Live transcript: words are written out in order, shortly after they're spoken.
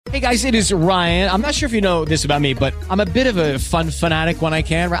Hey guys, it is Ryan. I'm not sure if you know this about me, but I'm a bit of a fun fanatic when I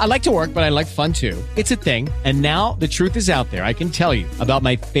can. I like to work, but I like fun too. It's a thing. And now the truth is out there. I can tell you about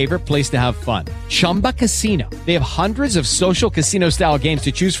my favorite place to have fun. Chumba Casino. They have hundreds of social casino style games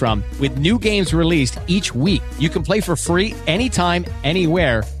to choose from with new games released each week. You can play for free anytime,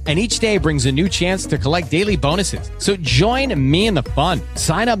 anywhere. And each day brings a new chance to collect daily bonuses. So join me in the fun.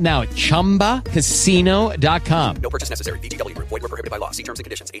 Sign up now at ChumbaCasino.com. No purchase necessary. VGW. Void where prohibited by law. See terms and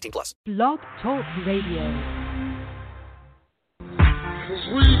conditions. 18+. Blog Talk Radio. 'Cause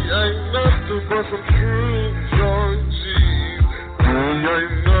we ain't nothing but some true joy G's. We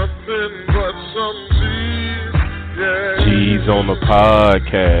ain't nothing but some G's. Yeah. G's on the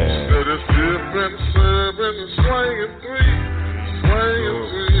podcast. That is different, serving, swinging three. Swinging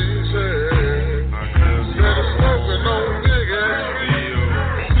three, yeah. That is smoking on big ass.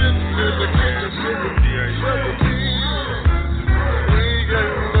 Sitting in the kitchen, sipping tea. We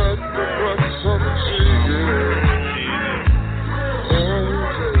ain't nothing but some G's, yeah.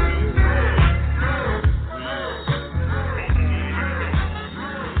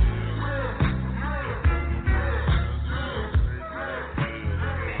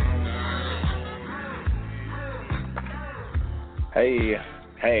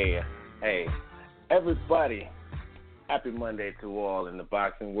 Hey, everybody. Happy Monday to all in the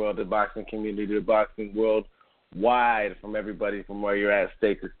boxing world, the boxing community, the boxing world wide, from everybody from where you're at,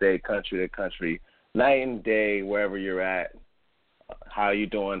 state to state, country to country, night and day, wherever you're at. How you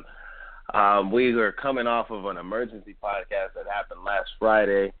doing? We are coming off of an emergency podcast that happened last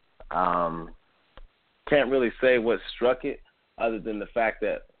Friday. Can't really say what struck it other than the fact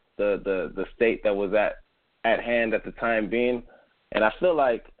that the state that was at hand at the time being. And I feel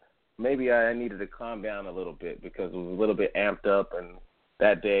like maybe I needed to calm down a little bit because it was a little bit amped up, and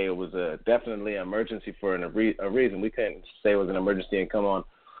that day it was definitely an emergency for a reason. We couldn't say it was an emergency and come on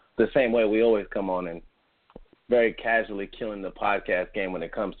the same way we always come on and very casually killing the podcast game when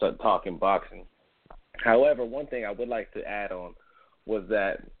it comes to talking boxing. However, one thing I would like to add on was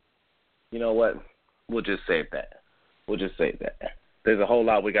that, you know what, we'll just save that. There's a whole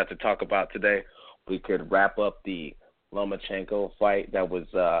lot we got to talk about today. We could wrap up the Lomachenko fight that was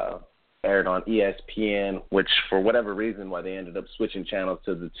aired on ESPN, which for whatever reason why they ended up switching channels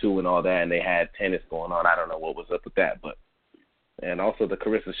to the 2 and all that, and they had tennis going on. I don't know what was up with that, and also the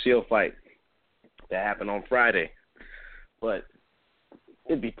Carissa Shield fight that happened on Friday. But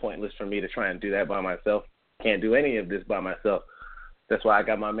it'd be pointless for me to try and do that by myself. Can't do any of this by myself. That's why I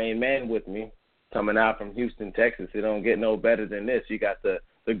got my main man with me, coming out from Houston, Texas. It don't get no better than this. You got the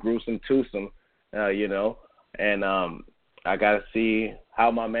gruesome twosome, and I got to see how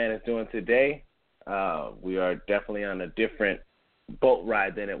my man is doing today. We are definitely on a different boat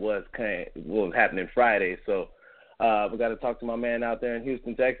ride than it was what was happening Friday. So we got to talk to my man out there in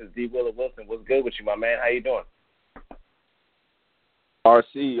Houston, Texas, D. Willa Wiltz. What's good with you, my man? How you doing?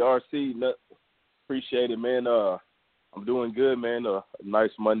 RC, appreciate it, man. I'm doing good, man. A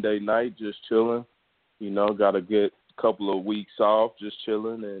nice Monday night, just chilling. Got a good couple of weeks off, just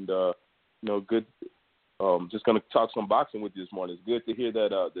chilling, and good. Just gonna talk some boxing with you this morning. It's good to hear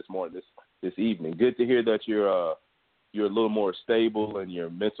that this evening. Good to hear that you're a little more stable in your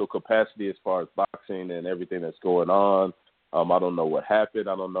mental capacity as far as boxing and everything that's going on. I don't know what happened.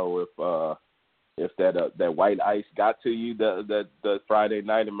 I don't know if that white ice got to you that Friday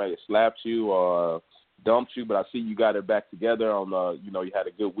night and may have slapped you or dumped you, but I see you got it back together on you had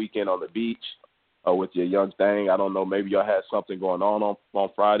a good weekend on the beach with your young thing. I don't know, maybe y'all had something going on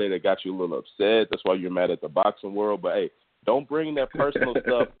Friday that got you a little upset. That's why you're mad at the boxing world. But hey, don't bring that personal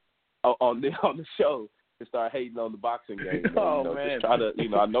stuff on the show and start hating on the boxing game. Man. Just try to,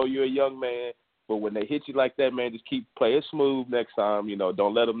 I know you're a young man, but when they hit you like that, man, just play it smooth next time.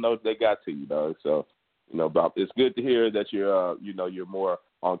 Don't let them know they got to you, dog. So, Bob, it's good to hear that you're, you're more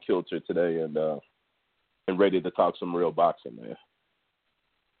on kilter today and ready to talk some real boxing, man.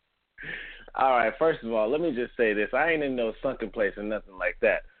 All right, first of all, let me just say this. I ain't in no sunken place or nothing like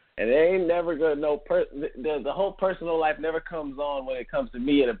that. And it ain't never going to the whole personal life never comes on when it comes to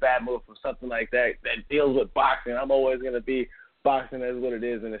me in a bad mood for something like that deals with boxing. I'm always going to be boxing as what it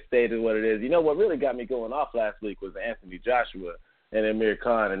is and the state is what it is. What really got me going off last week was Anthony Joshua and Amir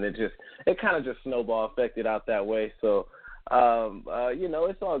Khan, and it kind of just snowball affected out that way. So,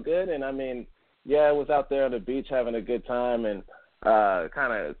 it's all good. And, I was out there on the beach having a good time and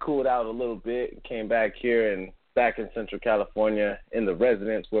kind of cooled out a little bit, came back here and back in Central California in the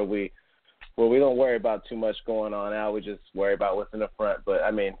residence where we don't worry about too much going on out. We just worry about what's in the front. But,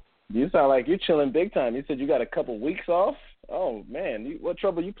 you sound like you're chilling big time. You said you got a couple weeks off? Oh, man. What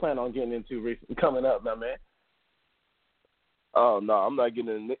trouble you plan on getting into coming up, my man? Oh no, I'm not getting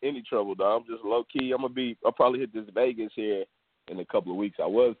in any trouble, dog. I'm just low key. I'll probably hit this Vegas here in a couple of weeks. I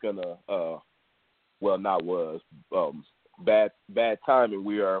was gonna, bad timing.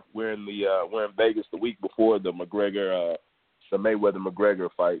 We're in Vegas the week before the Mayweather McGregor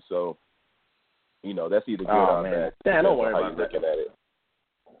fight. So, that's either good or bad. Yeah, don't worry about that. Looking at it.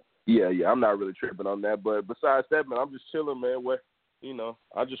 Yeah, I'm not really tripping on that. But besides that, man, I'm just chilling, man.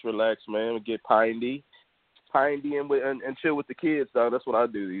 I just relax, man, get pindy and chill with the kids, dog. That's what I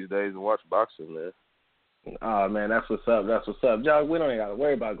do these days and watch boxing, man. Oh, man, that's what's up. Dog, we don't even got to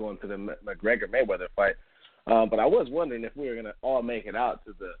worry about going to the McGregor-Mayweather fight. But I was wondering if we were going to all make it out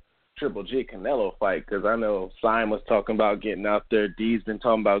to the Triple G Canelo fight, because I know Simon was talking about getting out there. D's been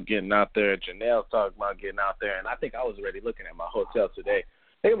talking about getting out there. Janelle's talking about getting out there. And I think I was already looking at my hotel today.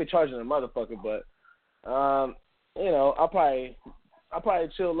 They're going to be charging a motherfucker, but, I'll probably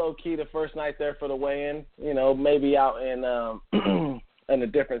chill low-key the first night there for the weigh-in, maybe out in in a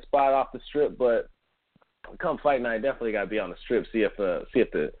different spot off the strip. But come fight night, definitely got to be on the strip, see if the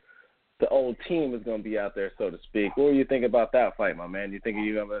old team is going to be out there, so to speak. What do you think about that fight, my man? You think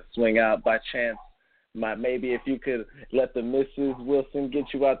you're going to swing out by chance? Maybe if you could let the Mrs. Wilson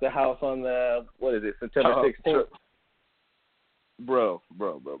get you out the house on September 16th? Bro.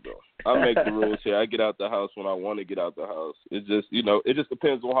 I make the rules here. I get out the house when I want to get out the house. It just, it just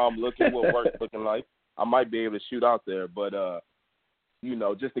depends on how I'm looking, what work's looking like. I might be able to shoot out there, but,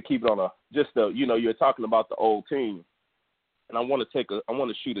 just to keep it you're talking about the old team, and I want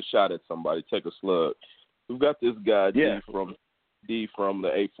to shoot a shot at somebody, take a slug. We've got this guy, D from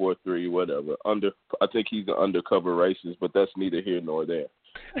the 843, whatever. I think he's an undercover racist, but that's neither here nor there.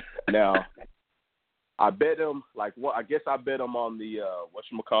 Now, I bet him, I guess I bet him on the,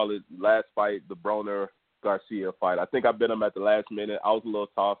 last fight, the Broner-Garcia fight. I think I bet him at the last minute. I was a little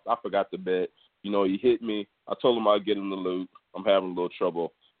tossed. I forgot to bet. He hit me. I told him I'd get him the loot. I'm having a little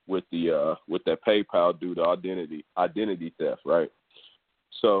trouble with that PayPal due to identity theft, right?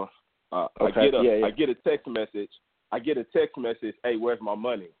 So I get a text message. Hey, where's my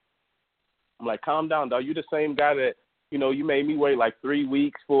money? I'm like, calm down, dog. You the same guy that, you made me wait like 3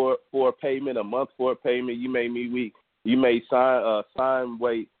 weeks for a payment, a month for a payment. You made sign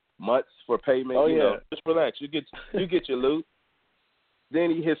wait months for payment. Oh, yeah. Just relax. You get your loot.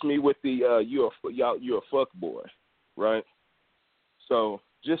 Then he hits me with the you're a fuck boy, right? So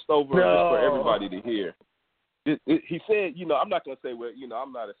just for everybody to hear. He said, I'm not gonna say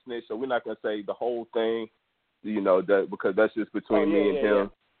I'm not a snitch, so we're not gonna say the whole thing, that because that's just between me and him,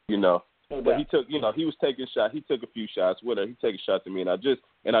 But he took, he was taking shots. He took a few shots. Whatever. He took a shot to me, and I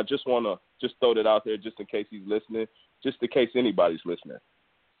just want to just throw that out there, just in case he's listening, just in case anybody's listening.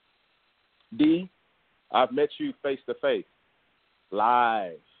 D, I've met you face to face,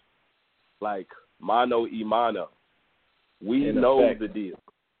 live, like mano y mano. We know the deal.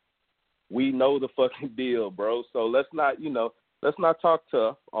 We know the fucking deal, bro. So let's not talk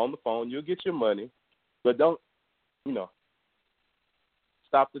tough on the phone. You'll get your money, but don't,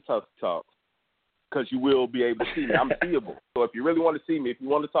 stop the tough talk, because you will be able to see me. I'm seeable. So if you really want to see me, if you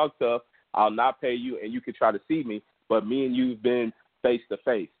want to talk tough, I'll not pay you, and you can try to see me. But me and you've been face to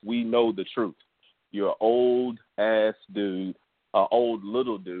face. We know the truth. You're an old ass dude, an old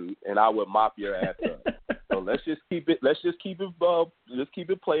little dude, and I would mop your ass up. So let's just keep it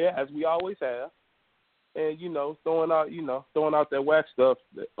player as we always have, and throwing out that whack stuff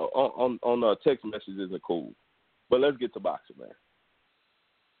on text messages isn't cool. But let's get to boxing, man.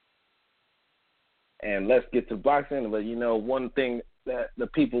 And let's get to boxing. But, one thing that the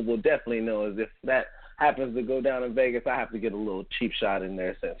people will definitely know is if that happens to go down in Vegas, I have to get a little cheap shot in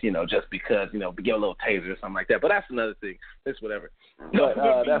there since, just because, get a little taser or something like that. But that's another thing. It's whatever. But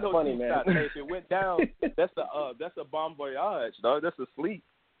that's funny, man. If it went down, that's a bon voyage, dog. That's a sleep.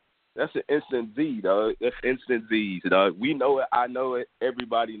 That's an instant Z, dog. That's instant Z's, dog. We know it. I know it.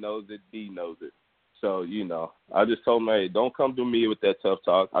 Everybody knows it. D knows it. So, I just told him, hey, don't come to me with that tough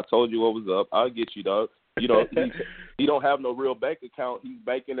talk. I told you what was up. I'll get you, dog. He don't have no real bank account. He's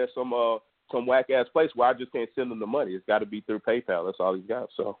banking at some whack-ass place where I just can't send him the money. It's got to be through PayPal. That's all he's got.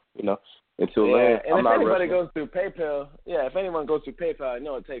 So, until then, I'm not if anyone goes through PayPal, I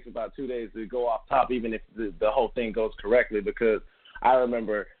know it takes about 2 days to go off top, even if the whole thing goes correctly, because I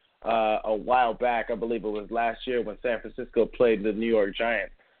remember a while back, I believe it was last year when San Francisco played the New York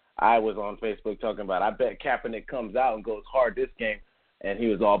Giants, I was on Facebook talking about, I bet Kaepernick comes out and goes hard this game, and he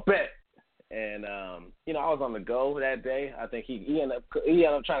was all bet. And, I was on the go that day. I think he ended up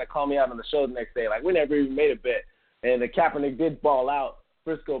trying to call me out on the show the next day. Like, we never even made a bet. And the Kaepernick did ball out.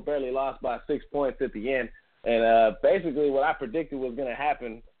 Frisco barely lost by 6 points at the end. And basically what I predicted was going to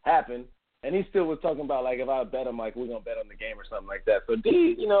happen happened. And he still was talking about, like, if I bet him, like, we're going to bet on the game or something like that. So,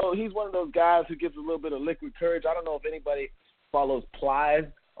 D, you know, he's one of those guys who gives a little bit of liquid courage. I don't know if anybody follows Plies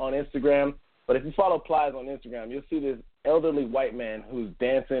on Instagram, but if you follow Plies on Instagram, you'll see this elderly white man who's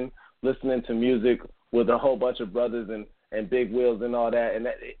dancing, listening to music with a whole bunch of brothers and big wheels and all that. And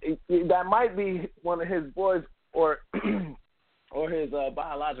that might be one of his boys or or his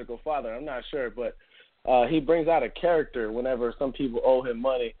biological father. I'm not sure, but he brings out a character whenever some people owe him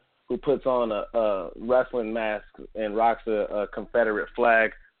money, who puts on a wrestling mask and rocks a Confederate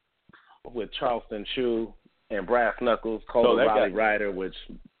flag with Charleston Chew and brass knuckles, called the Raleigh Rider, which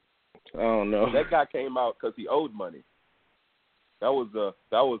I don't know. That guy came out because he owed money. That was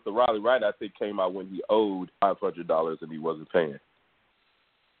the Raleigh Rider, I think, came out when he owed $500 and he wasn't paying.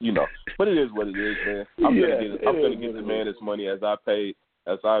 You know, but it is what it is, man. I'm gonna get the man his money as I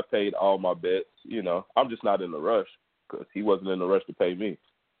paid all my bets. You know, I'm just not in a rush because he wasn't in a rush to pay me.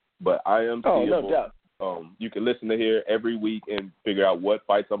 But I am seeable. No doubt. You can listen to here every week and figure out what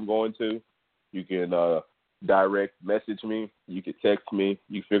fights I'm going to. You can direct message me. You can text me.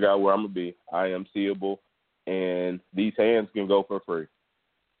 You figure out where I'm going to be. I am seeable. And these hands can go for free.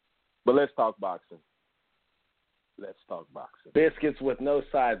 But let's talk boxing. Biscuits with no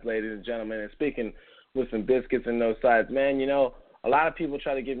sides, ladies and gentlemen. And speaking with some biscuits and no sides, man, you know, a lot of people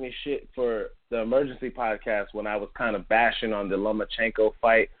try to give me shit for the emergency podcast when I was kind of bashing on the Lomachenko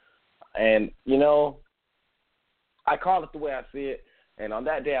fight. And, you know, I call it the way I see it. And on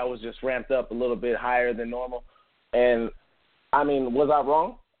that day, I was just ramped up a little bit higher than normal. And, I mean, was I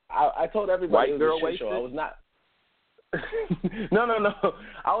wrong? I told everybody it was a shit show. I was not. No.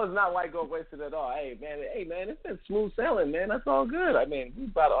 I was not white girl wasted at all. Hey, man, it's been smooth sailing, man. That's all good. I mean, we've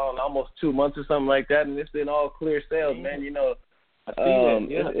about on almost 2 months or something like that, and it's been all clear sales, man. You know, I see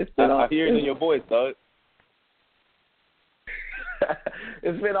that. Yeah. I hear it in your voice, dog.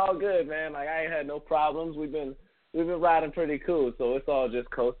 It's been all good, man. Like, I ain't had no problems. We've been riding pretty cool, so it's all just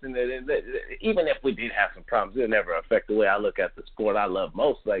coasting. Even if we did have some problems, it'll never affect the way I look at the sport I love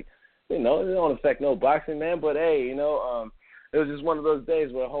most. Like, you know, it don't affect no boxing, man. But hey, you know, it was just one of those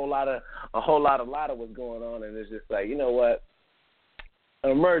days where a whole lot of was going on, and it's just like, you know what,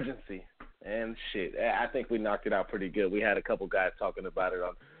 emergency and shit. I think we knocked it out pretty good. We had a couple guys talking about it.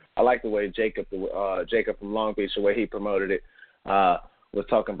 I like the way Jacob from Long Beach, the way he promoted it. Was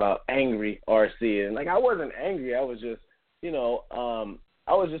talking about angry RC, and like, I wasn't angry. I was just, you know,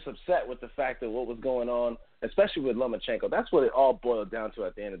 I was just upset with the fact that what was going on, especially with Lomachenko. That's what it all boiled down to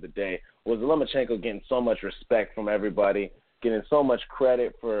at the end of the day, was Lomachenko getting so much respect from everybody, getting so much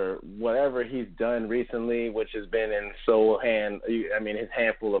credit for whatever he's done recently, which has been in his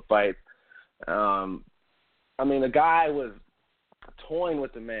handful of fights. I mean, the guy was toying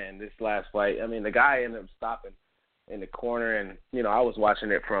with the man this last fight. I mean, the guy ended up stopping in the corner, and, you know, I was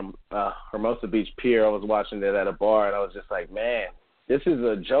watching it from Hermosa Beach Pier. I was watching it at a bar, and I was just like, man, this is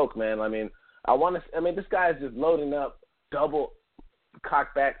a joke, man. I mean, this guy is just loading up double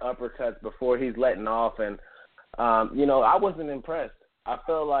cockback uppercuts before he's letting off, and, you know, I wasn't impressed. I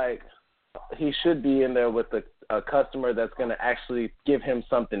felt like he should be in there with a customer that's going to actually give him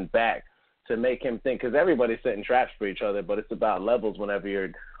something back to make him think, because everybody's setting traps for each other, but it's about levels whenever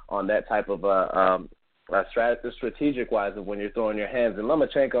you're on that type of strategic-wise of when you're throwing your hands. And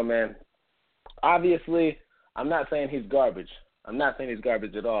Lomachenko, man, obviously, I'm not saying he's garbage. I'm not saying he's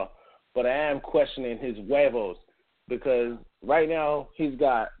garbage at all. But I am questioning his huevos, because right now he's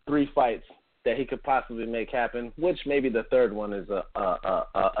got 3 fights that he could possibly make happen, which maybe the third one is a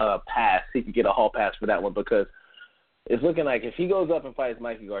pass. He could get a hall pass for that one, because it's looking like if he goes up and fights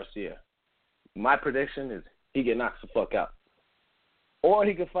Mikey Garcia, my prediction is he get knocked the fuck out. Or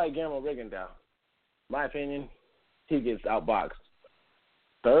he could fight Guillermo Rigondeaux. My opinion, he gets outboxed.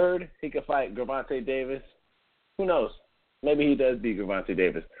 Third, he could fight Gervonta Davis. Who knows? Maybe he does beat Gervonta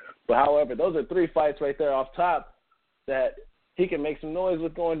Davis. But, however, those are 3 fights right there off top that he can make some noise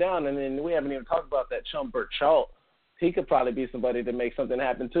with going down. And then we haven't even talked about that chum Burchalt. He could probably be somebody to make something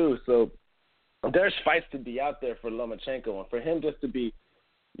happen too. So there's fights to be out there for Lomachenko. And for him just to be,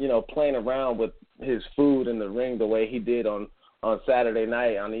 you know, playing around with his food in the ring the way he did on Saturday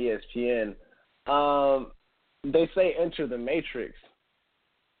night on ESPN, they say enter the matrix,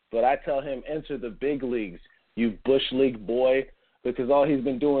 but I tell him enter the big leagues, you Bush League boy, because all he's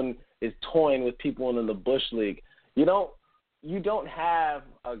been doing is toying with people in the Bush League. You don't have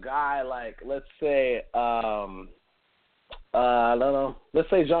a guy like, let's say, I don't know, let's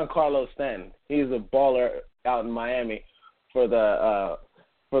say Giancarlo Stanton. He's a baller out in Miami for the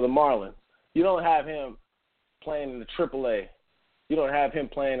Marlins. You don't have him playing in the AAA. You don't have him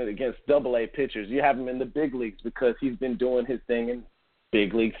playing it against AA pitchers. You have him in the big leagues because he's been doing his thing in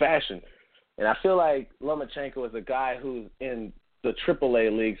big league fashion. And I feel like Lomachenko is a guy who's in the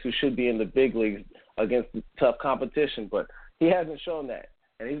AAA leagues who should be in the big leagues against tough competition, but he hasn't shown that.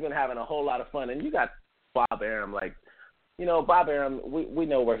 And he's been having a whole lot of fun. And you got Bob Arum. Like, you know, Bob Arum, we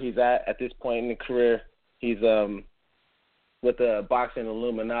know where he's at this point in the career. He's with the boxing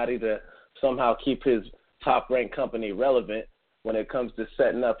Illuminati to somehow keep his top-ranked company relevant when it comes to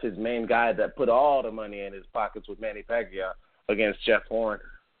setting up his main guy that put all the money in his pockets with Manny Pacquiao against Jeff Horn.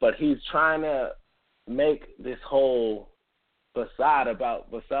 But he's trying to make this whole facade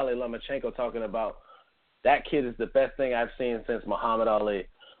about Vasily Lomachenko, talking about that kid is the best thing I've seen since Muhammad Ali.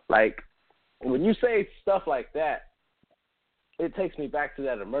 Like, when you say stuff like that, it takes me back to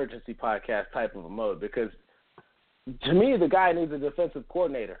that emergency podcast type of a mode, because to me, the guy needs a defensive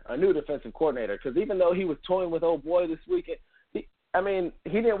coordinator, a new defensive coordinator, because even though he was toying with old boy this weekend, he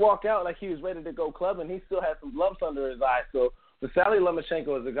didn't walk out like he was ready to go clubbing. He still had some lumps under his eyes. So Vasily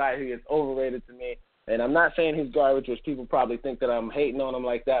Lomachenko is a guy who is overrated to me, and I'm not saying he's garbage, which people probably think that I'm hating on him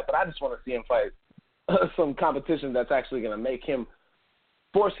like that, but I just want to see him fight some competition that's actually going to make him,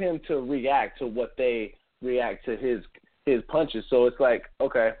 force him to react to what they react to his punches. So it's like,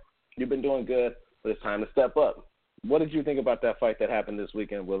 okay, you've been doing good, but it's time to step up. What did you think about that fight that happened this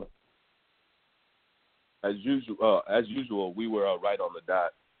weekend, Willa? As usual, we were right on the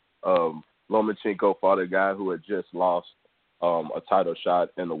dot. Lomachenko fought a guy who had just lost a title shot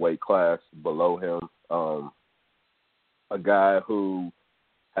in the weight class below him. A guy who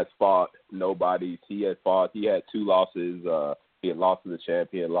has fought nobody. He had 2 losses. He had lost to the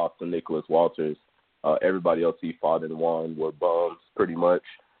champion, lost to Nicholas Walters. Everybody else he fought and won were bums, pretty much.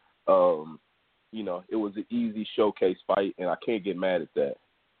 You know, it was an easy showcase fight, and I can't get mad at that.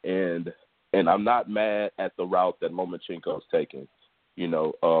 And I'm not mad at the route that Lomachenko's taking. You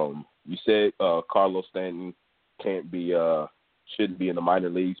know, you said Carlos Stanton shouldn't be in the minor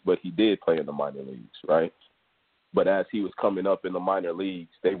leagues, but he did play in the minor leagues, right? But as he was coming up in the minor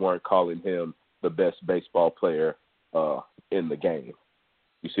leagues, they weren't calling him the best baseball player in the game.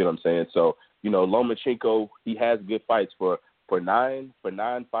 You see what I'm saying? So, you know, Lomachenko, he has good fights. For nine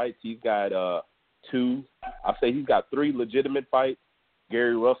fights, he's got 2. I'll say he's got 3 legitimate fights.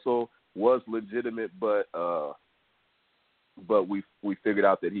 Gary Russell was legitimate, but we figured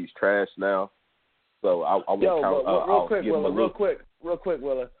out that he's trash now. So I'll give him a little. Real quick,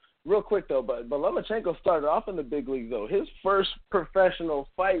 Willa. Real quick though, but Lomachenko started off in the big leagues though. His first professional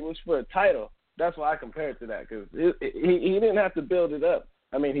fight was for a title. That's why I compared to that, because he didn't have to build it up.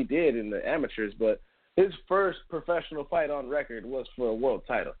 I mean, he did in the amateurs, but his first professional fight on record was for a world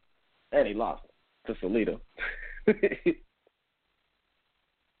title, and he lost to Salido.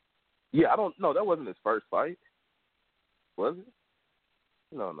 Yeah, I don't know. That wasn't his first fight, was it?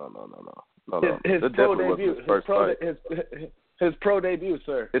 No. His pro debut. His pro debut,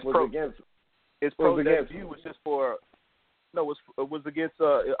 sir. His pro debut was just for. No, it was against.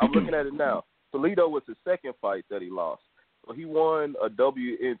 I'm looking at it now. Toledo was his second fight that he lost. So he won a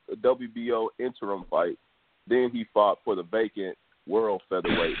WBO interim fight. Then he fought for the vacant world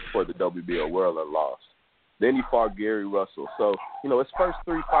featherweight for the WBO world and lost. Then he fought Gary Russell. So, you know, his first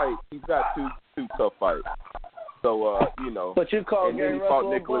 3 fights, he's got two tough fights. So, you know. But you called Gary Russell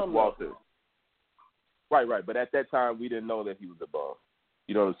fought Nicholas Walters. Right. But at that time, we didn't know that he was a bum.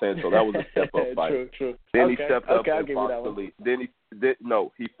 You know what I'm saying? So that was a step-up fight. True. Then he stepped up and fought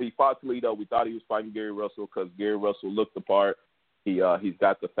Toledo. He fought Toledo. We thought he was fighting Gary Russell because Gary Russell looked the part. He's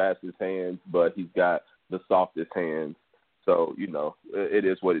got the fastest hands, but he's got the softest hands. So, you know, it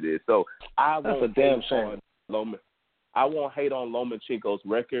is what it is. So I won't hate on Lomachenko's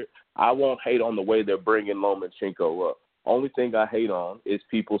record. I won't hate on the way they're bringing Lomachenko up. Only thing I hate on is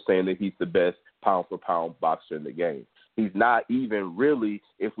people saying that he's the best pound-for-pound boxer in the game. He's not even really,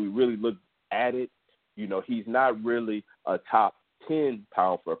 if we really look at it, you know, he's not really a top 10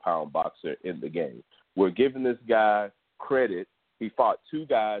 pound-for-pound boxer in the game. We're giving this guy credit. He fought 2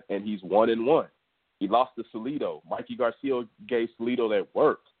 guys, and he's 1-1. He lost to Salido. Mikey Garcia gave Salido that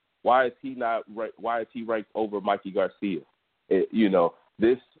work. Why is he ranked over Mikey Garcia? The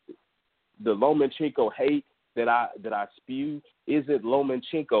Lomachenko hate that I spew isn't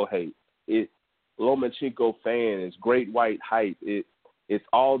Lomachenko hate. It's Lomachenko fans, great white hype. It's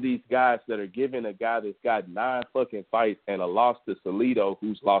all these guys that are giving a guy that's got 9 fucking fights and a loss to Salido,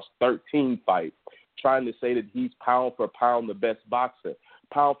 who's lost 13 fights, trying to say that he's pound for pound the best boxer.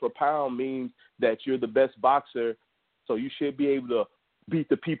 Pound for pound means that you're the best boxer, so you should be able to beat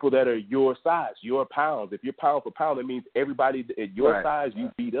the people that are your size, your pounds. If you're pound for pound, it means everybody at your size you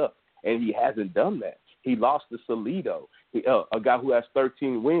beat up, and he hasn't done that. He lost to Salido, a guy who has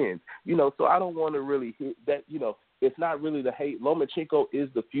 13 wins. You know, so I don't want to really hit that. You know, it's not really the hate. Lomachenko is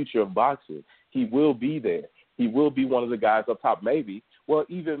the future of boxing. He will be there. He will be one of the guys up top, maybe. Well,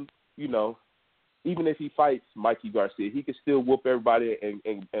 even if he fights Mikey Garcia, he could still whoop everybody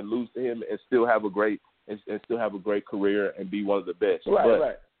and lose to him and still have a great career and be one of the best.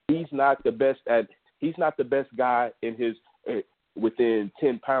 Right. He's not the best guy in his within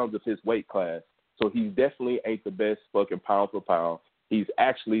 10 pounds of his weight class. So he definitely ain't the best fucking pound for pound. He's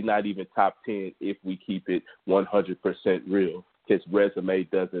actually not even top 10 if we keep it 100% real. His resume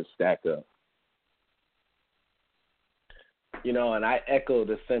doesn't stack up. And I echo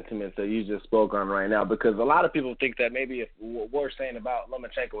the sentiments that you just spoke on right now, because a lot of people think that maybe if what we're saying about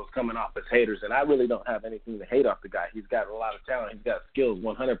Lomachenko is coming off as haters, and I really don't have anything to hate off the guy. He's got a lot of talent. He's got skills,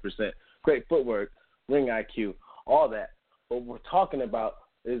 100%, great footwork, ring IQ, all that. What we're talking about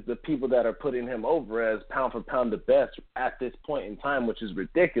is the people that are putting him over as pound for pound the best at this point in time, which is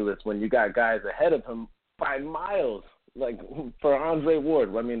ridiculous when you got guys ahead of him by miles. Like for Andre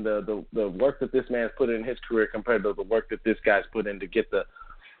Ward, I mean, the work that this man's put in his career compared to the work that this guy's put in to get the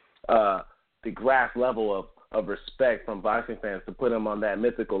grass level of respect from boxing fans, to put him on that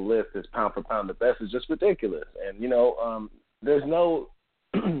mythical list as pound for pound the best is just ridiculous. And, there's no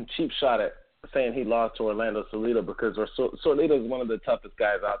cheap shot at saying he lost to Orlando Salido, because Salido is one of the toughest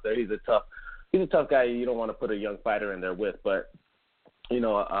guys out there. He's a tough guy you don't want to put a young fighter in there with. But, the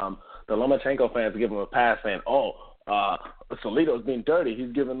Lomachenko fans give him a pass saying, Salido's being dirty.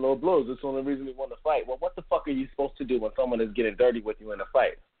 He's giving low blows. That's the only reason he won the fight. Well, what the fuck are you supposed to do when someone is getting dirty with you in a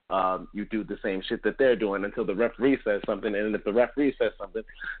fight? You do the same shit that they're doing until the referee says something. And if the referee says something,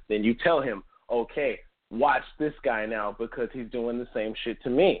 then you tell him, okay, watch this guy now because he's doing the same shit to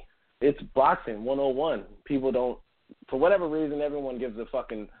me. It's boxing 101. People don't, for whatever reason, everyone gives a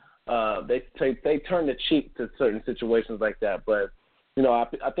fucking, they turn the cheek to certain situations like that. But,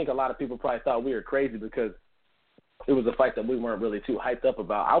 I think a lot of people probably thought we were crazy because it was a fight that we weren't really too hyped up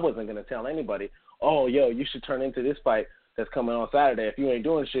about. I wasn't going to tell anybody, you should turn into this fight that's coming on Saturday. If you ain't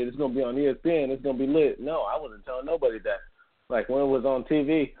doing shit, it's going to be on ESPN. It's going to be lit. No, I wasn't telling nobody that. Like, when it was on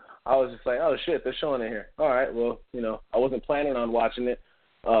TV, I was just like, oh, shit, they're showing it here. All right, well, I wasn't planning on watching it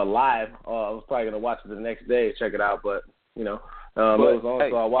live. I was probably going to watch it the next day, check it out. But, it was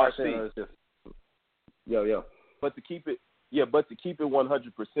on, so I watched it, and it was just, yo. But to keep it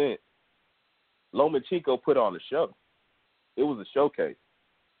 100%, Lomachenko put on a show. It was a showcase,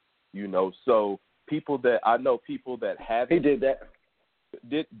 So people that haven't, he did that,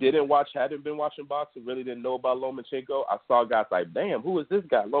 hadn't been watching boxing, really didn't know about Lomachenko. I saw guys like, damn, who is this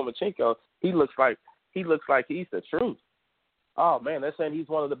guy, Lomachenko? He looks like he's the truth. Oh man, they're saying he's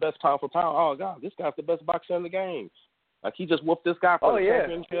one of the best pound for pound. Oh god, this guy's the best boxer in the game. Like he just whooped this guy for the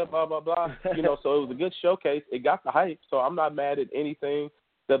championship, blah blah blah. So it was a good showcase. It got the hype. So I'm not mad at anything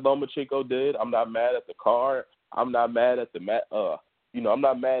that Lomachenko did. I'm not mad at the card. I'm not mad at the I'm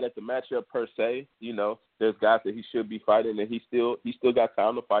not mad at the matchup per se. There's guys that he should be fighting, and he still got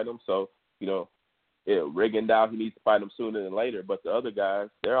time to fight them. So Rigondeaux, he needs to fight them sooner than later. But the other guys,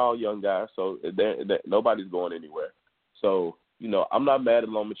 they're all young guys, so nobody's going anywhere. So I'm not mad at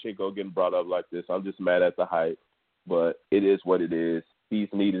Lomachenko getting brought up like this. I'm just mad at the hype. But it is what it is. He's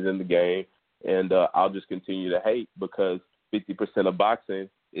needed in the game, and I'll just continue to hate because 50% of boxing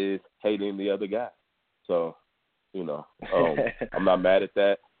is hating the other guy. So, I'm not mad at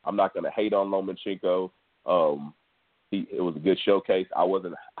that. I'm not going to hate on Lomachenko. It was a good showcase. I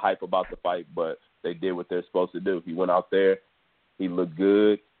wasn't hype about the fight, but they did what they're supposed to do. He went out there. He looked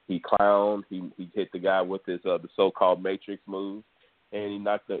good. He clowned. He hit the guy with his the so-called Matrix move, and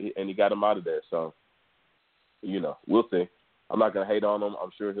he got him out of there. So, we'll see. I'm not going to hate on him.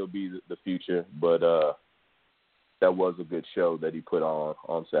 I'm sure he'll be the future, but that was a good show that he put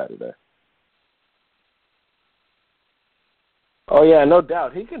on Saturday. Oh, yeah, no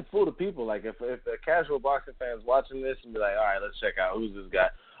doubt. He can fool the people. Like, if the casual boxing fans watching this and be like, all right, let's check out who's this guy.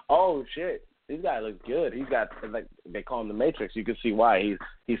 Oh, shit, this guy looks good. He's got, like, they call him the Matrix. You can see why.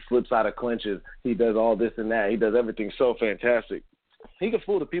 He slips out of clinches. He does all this and that. He does everything so fantastic. He can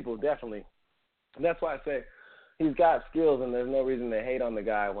fool the people, definitely. And that's why I say he's got skills, and there's no reason to hate on the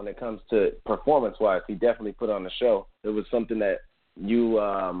guy when it comes to performance-wise. He definitely put on the show. It was something that you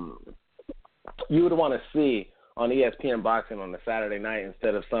would want to see on ESPN Boxing on a Saturday night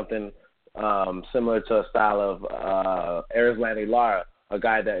instead of something similar to a style of Erislandy Lara, a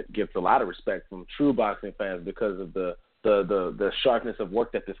guy that gets a lot of respect from true boxing fans because of the sharpness of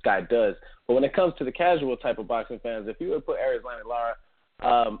work that this guy does. But when it comes to the casual type of boxing fans, if you would put Erislandy Lara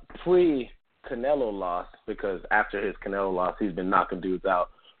pre-Canelo loss, because after his Canelo loss, he's been knocking dudes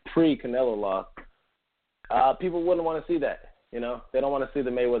out, pre-Canelo loss, people wouldn't want to see that. You know, they don't want to see the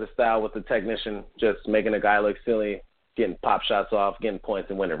Mayweather style with the technician just making a guy look silly, getting pop shots off, getting points,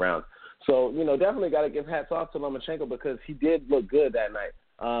 and winning rounds. So, you know, definitely got to give hats off to Lomachenko because he did look good that night.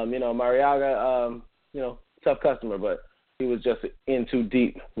 You know, Mariaga, you know, tough customer, but he was just in too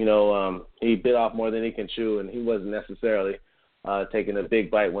deep. You know, he bit off more than he can chew, and he wasn't necessarily taking a big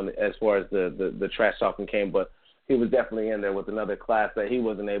bite as far as the trash talking came, but he was definitely in there with another class that he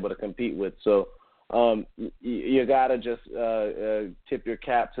wasn't able to compete with. So you got to just tip your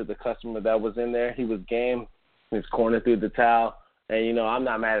cap to the customer that was in there. He was game. He was cornered through the towel. And, you know, I'm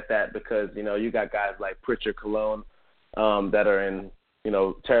not mad at that because, you know, you got guys like Pritchard Colon that are in, you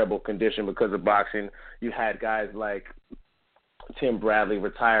know, terrible condition because of boxing. You had guys like Tim Bradley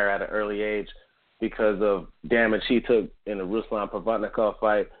retire at an early age because of damage he took in the Ruslan Provodnikov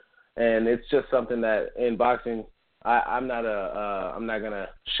fight. And it's just something that in boxing, I'm not gonna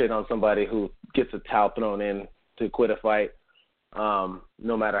shit on somebody who gets a towel thrown in to quit a fight,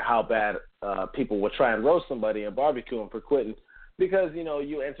 no matter how bad people will try and roast somebody and barbecue them for quitting, because you know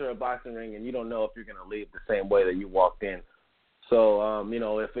you enter a boxing ring and you don't know if you're gonna leave the same way that you walked in. So you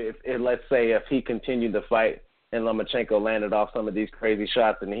know if let's say if he continued the fight and Lomachenko landed off some of these crazy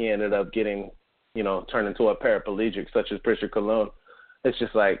shots and he ended up getting, you know, turned into a paraplegic such as Pritchard Colon, it's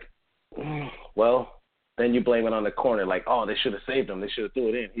just like, well. Then you blame it on the corner, like, oh, they should have saved him. They should have threw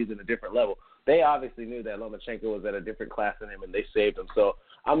it in. He's in a different level. They obviously knew that Lomachenko was at a different class than him, and they saved him. So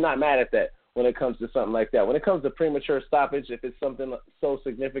I'm not mad at that when it comes to something like that. When it comes to premature stoppage, if it's something so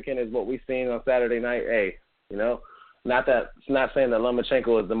significant as what we've seen on Saturday night, hey, you know, not saying that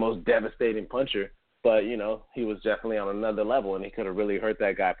Lomachenko is the most devastating puncher, but, you know, he was definitely on another level, and he could have really hurt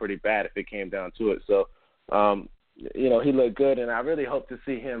that guy pretty bad if it came down to it. So, you know, he looked good, and I really hope to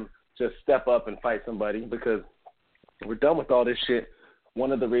see him just step up and fight somebody because we're done with all this shit.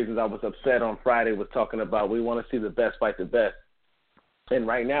 One of the reasons I was upset on Friday was talking about we want to see the best fight the best. And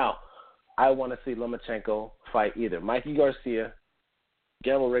right now, I want to see Lomachenko fight either Mikey Garcia,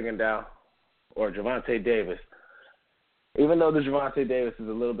 Gamble Rigondeaux, or Gervonta Davis. Even though the Gervonta Davis is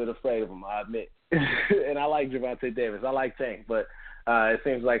a little bit afraid of him, I admit. And I like Gervonta Davis. I like Tank, but it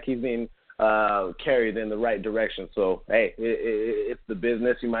seems like he's being carried in the right direction. So, hey, it's the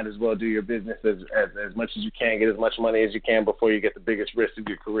business. You might as well do your business as much as you can, get as much money as you can before you get the biggest risk of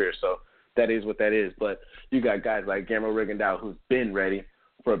your career. So that is what that is. But you got guys like Gamble Rigondeaux who's been ready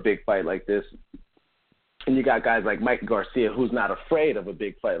for a big fight like this. And you got guys like Mike Garcia who's not afraid of a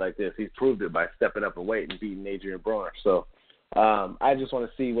big fight like this. He's proved it by stepping up and weight and beating Adrian Broner. So I just want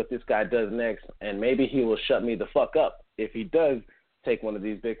to see what this guy does next, and maybe he will shut me the fuck up if he does take one of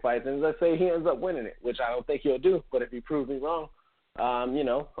these big fights, and let's say he ends up winning it, which I don't think he'll do. But if he proves me wrong, you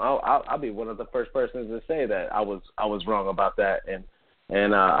know, I'll be one of the first persons to say that I was wrong about that,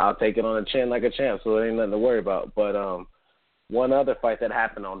 and I'll take it on the chin like a champ. So there ain't nothing to worry about. But one other fight that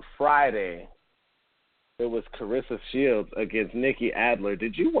happened on Friday, it was Carissa Shields against Nikki Adler.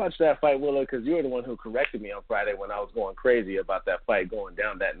 Did you watch that fight, Willa? Because you were the one who corrected me on Friday when I was going crazy about that fight going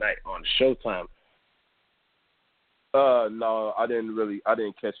down that night on Showtime. No, I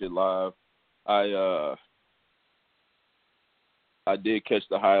didn't catch it live. I did catch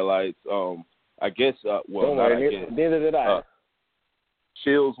the highlights. I guess, neither did I.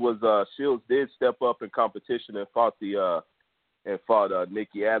 Shields did step up in competition and fought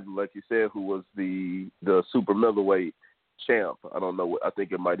Nikki Adler, like you said, who was the super middleweight champ. I don't know. I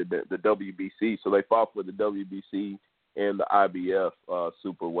think it might have been the WBC. So they fought for the WBC and the IBF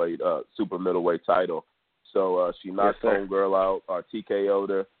super middleweight title. So she knocked homegirl out, TKO'd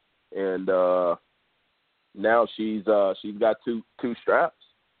her, and now she's got two straps.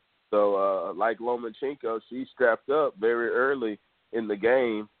 So like Lomachenko, she's strapped up very early in the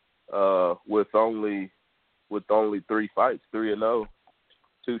game with only 3 fights, 3-0,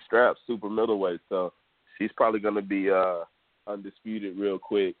 2 straps, super middleweight. So she's probably going to be undisputed real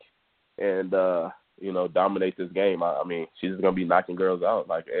quick and you know, dominate this game. I mean, she's going to be knocking girls out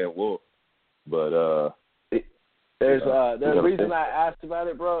like Ann Wolf, but. There's a reason I asked about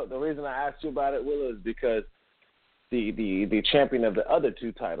it, bro. The reason I asked you about it, Willa, is because the champion of the other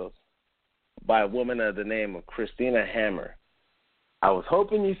 2 titles by a woman of the name of Christina Hammer. I was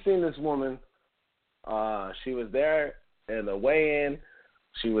hoping you'd seen this woman. She was there in the weigh-in.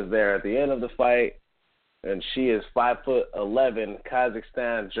 She was there at the end of the fight, and she is 5'11",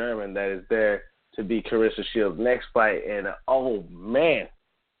 Kazakhstan German that is there to be Carissa Shields' next fight. And oh man,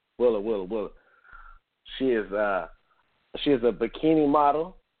 Willa. She is a bikini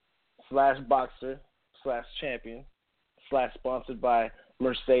model / boxer / champion / sponsored by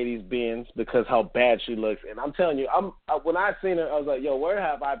Mercedes-Benz because how bad she looks. And I'm telling you, when I seen her, I was like, yo, where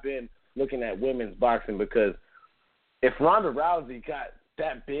have I been looking at women's boxing? Because if Ronda Rousey got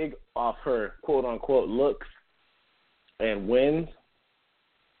that big off her quote-unquote looks and wins,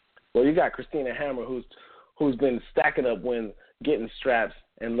 well, you got Christina Hammer who's been stacking up wins, getting straps,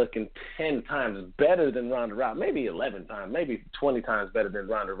 and looking 10 times better than Ronda Rousey, maybe 11 times, maybe 20 times better than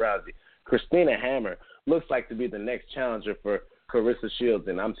Ronda Rousey. Christina Hammer looks like to be the next challenger for Clarissa Shields,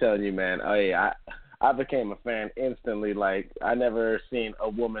 and I'm telling you, man, I became a fan instantly. Like, I never seen a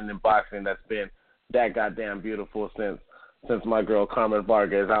woman in boxing that's been that goddamn beautiful since my girl Carmen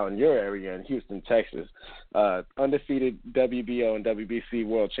Vargas out in your area in Houston, Texas. Undefeated WBO and WBC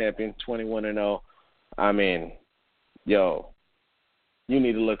world champion, 21-0. I mean, yo, you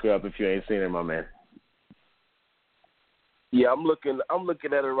need to look her up if you ain't seen her, my man. Yeah, I'm looking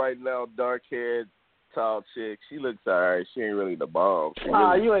at her right now. Dark haired, tall chick. She looks alright. She ain't really the bomb.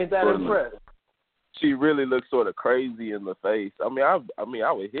 You ain't that impressed. She really looks sort of crazy in the face. I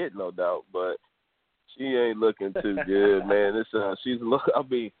would hit, no doubt, but she ain't looking too good, man. It's she's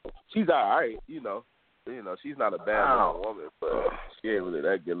alright, you know, she's not a bad woman, but she ain't really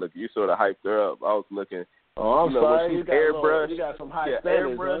that good looking. You sort of hyped her up. I was looking. Oh, I'm sorry. When she's airbrushed, you got some high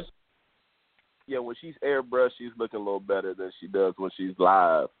standards, man. Yeah, when she's airbrushed, she's looking a little better than she does when she's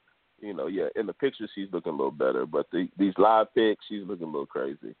live. In the picture, she's looking a little better, but these live pics, she's looking a little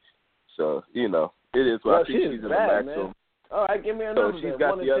crazy. So, it is what I think she's in the maximum. Man. All right, give me a number. So she's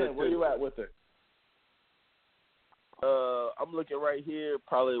got the other 10. Where you at with her? I'm looking right here,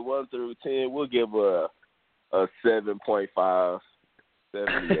 probably 1 through 10. We'll give her a 7.5,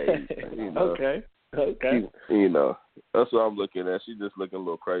 78. Okay. That's what I'm looking at. She's just looking a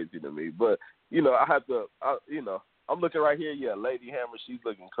little crazy to me. But, I'm looking right here. Yeah, Lady Hammer, she's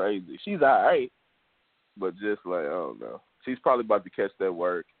looking crazy. She's all right, but just like, I don't know. She's probably about to catch that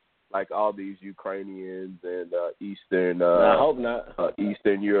work, like all these Ukrainians and Eastern. I hope not.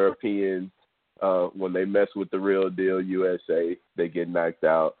 Eastern Europeans. When they mess with the real deal USA, they get knocked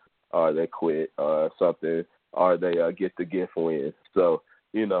out, or they quit, or something, or they get the gift win. So,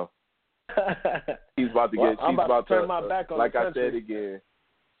 he's about to get. I'm she's about to turn my back on like the I country. said again,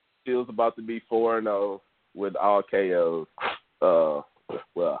 Phil's about to be 4-0 with all KOs.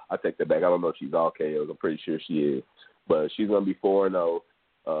 Well, I take that back. I don't know if she's all KOs. I'm pretty sure she is, but she's gonna be 4-0,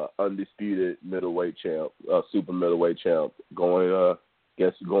 undisputed middleweight champ, super middleweight champ, going up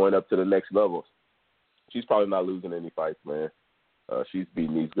to the next level. She's probably not losing any fights, man. She's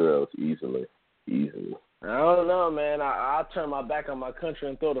beating these girls easily. I don't know, man. I'll turn my back on my country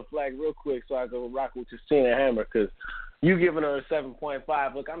and throw the flag real quick so I can rock with Christina Hammer, because you giving her a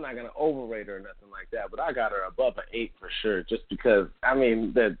 7.5. Look, I'm not going to overrate her or nothing like that, but I got her above an 8 for sure, just because,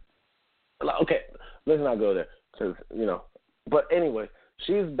 okay, let's not go there, because, But anyway,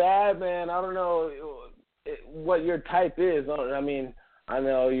 she's bad, man. I don't know what your type is. I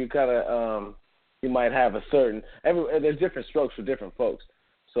know you kind of, you might have a certain, there's different strokes for different folks.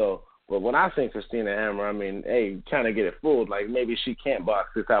 So, but when I think Christina Hammer, hey, kind of get it fooled. Like, maybe she can't box.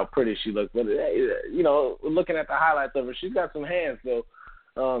 That's how pretty she looks. But, hey, looking at the highlights of her, she's got some hands. So,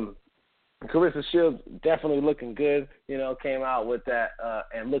 Clarissa Shields definitely looking good. Came out with that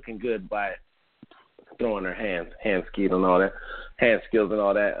and looking good by throwing her hand skills and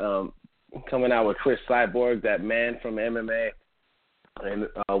all that. Coming out with Chris Cyborg, that man from MMA, and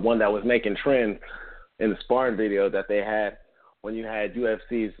one that was making trends in the sparring video that they had when you had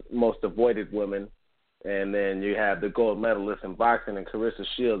UFC's most avoided women, and then you have the gold medalist in boxing and Clarissa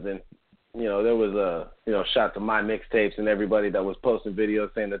Shields, and there was a shout to my mixtapes and everybody that was posting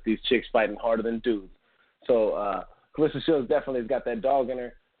videos saying that these chicks fighting harder than dudes. So Clarissa Shields definitely has got that dog in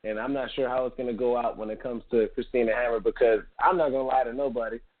her, and I'm not sure how it's going to go out when it comes to Christina Hammer, because I'm not going to lie to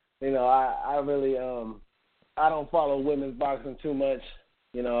nobody. I really I don't follow women's boxing too much.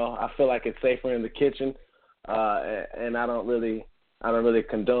 I feel like it's safer in the kitchen, and I don't really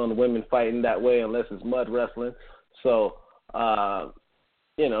condone women fighting that way unless it's mud wrestling. So, to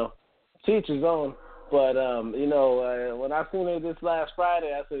each his own. But when I seen her this last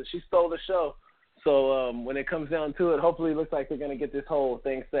Friday, I said she stole the show. So when it comes down to it, hopefully it looks like they're going to get this whole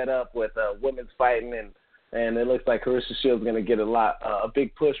thing set up with women's fighting, and it looks like Clarissa Shields is going to get a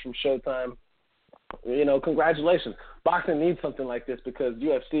big push from Showtime. Congratulations. Boxing needs something like this, because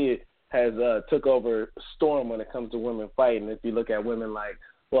UFC has took over storm when it comes to women fighting. If you look at women like,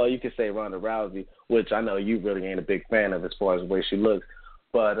 well, you could say Ronda Rousey, which I know you really ain't a big fan of as far as the way she looks,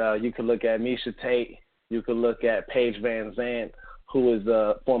 but you could look at Miesha Tate. You could look at Paige Van Zandt, who is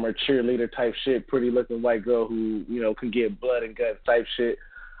a former cheerleader type shit, pretty looking white girl who, can get blood and guts type shit.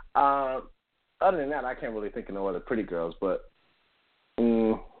 Other than that, I can't really think of no other pretty girls, but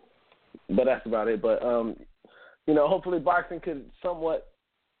that's about it. But, hopefully boxing could somewhat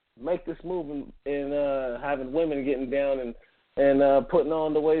make this move in having women getting down and putting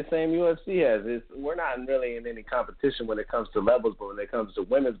on the way the same UFC has. We're not really in any competition when it comes to levels, but when it comes to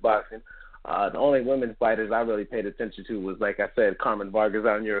women's boxing, the only women's fighters I really paid attention to was, like I said, Carmen Vargas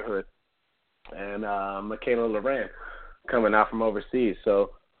out in your hood and Michaela Laurent coming out from overseas.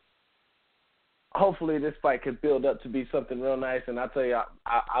 So hopefully this fight could build up to be something real nice, and I'll tell you,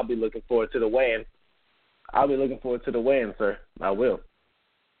 I'll be looking forward to the weigh-in. I'll be looking forward to the weigh-in, sir. I will.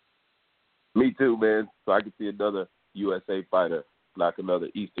 Me too, man. So I can see another USA fighter knock another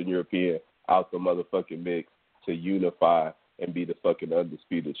Eastern European out the motherfucking mix to unify and be the fucking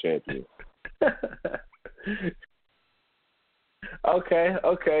undisputed champion.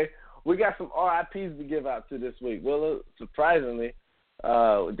 Okay. We got some RIPs to give out to this week. Well, surprisingly,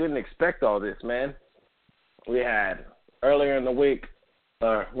 we didn't expect all this, man. We had earlier in the week,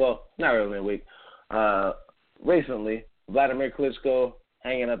 not earlier in the week, recently, Vladimir Klitschko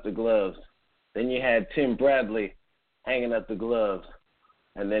hanging up the gloves. Then you had Tim Bradley hanging up the gloves.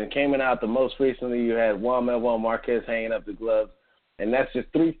 And then coming out the most recently, you had Juan Manuel Marquez hanging up the gloves. And that's just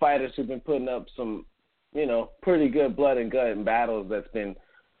three fighters who've been putting up some, pretty good blood and gut in battles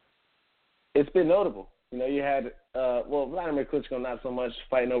it's been notable. You had, Vladimir Klitschko not so much,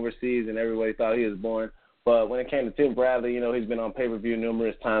 fighting overseas and everybody thought he was boring. But when it came to Tim Bradley, he's been on pay-per-view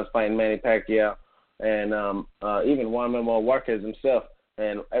numerous times fighting Manny Pacquiao. And even Juan Manuel Marquez himself.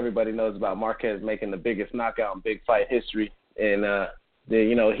 And everybody knows about Marquez making the biggest knockout in big fight history. And,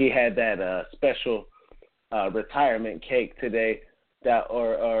 he had that special retirement cake today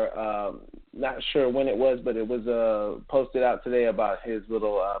not sure when it was, but it was posted out today about his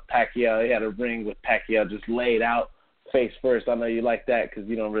little Pacquiao. He had a ring with Pacquiao just laid out face first. I know you like that because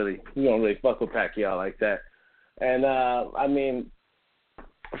you don't really fuck with Pacquiao like that. And,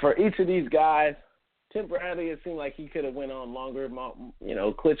 for each of these guys, Tim Bradley, it seemed like he could have went on longer.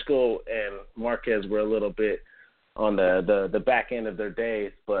 Klitschko and Marquez were a little bit on the back end of their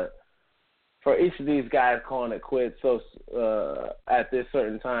days. But for each of these guys calling it quits at this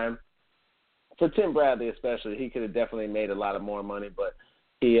certain time, for Tim Bradley especially, he could have definitely made a lot of more money. But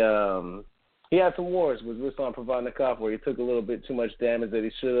he had some wars with Ruslan Provodnikov where he took a little bit too much damage that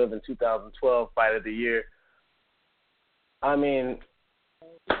he should have in 2012 Fight of the Year.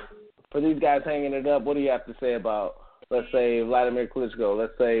 For these guys hanging it up, what do you have to say about, let's say, Vladimir Klitschko,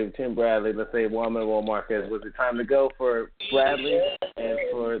 let's say Tim Bradley, let's say Juan Manuel Marquez? Was it time to go for Bradley? And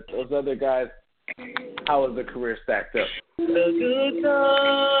for those other guys, how was the career stacked up?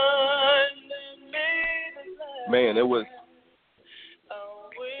 Man, there was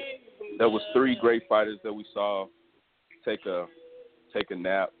three great fighters that we saw take a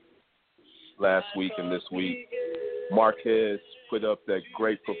nap last week and this week. Marquez put up that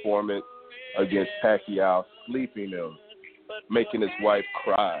great performance against Pacquiao, sleeping him, making his wife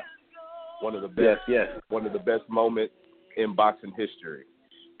cry. One of the best, one of the best moments in boxing history.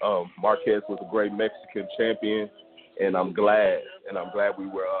 Marquez was a great Mexican champion, and I'm glad we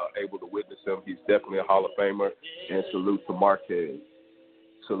were able to witness him. He's definitely a Hall of Famer, and salute to Marquez.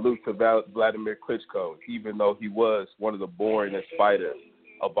 Salute to Vladimir Klitschko. Even though he was one of the boringest fighters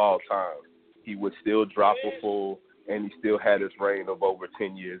of all time, he would still drop a full, and he still had his reign of over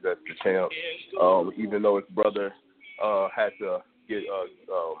 10 years as the champ. Even though his brother had to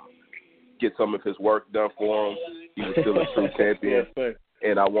get some of his work done for him, he was still a true champion.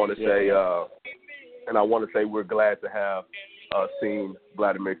 And I want to say we're glad to have seen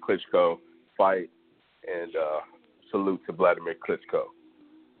Vladimir Klitschko fight, and salute to Vladimir Klitschko.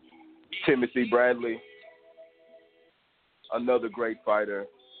 Timothy Bradley, another great fighter.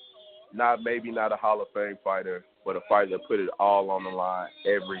 Maybe not a Hall of Fame fighter, but a fighter that put it all on the line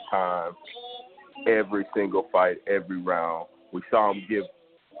every time, every single fight, every round. We saw him give,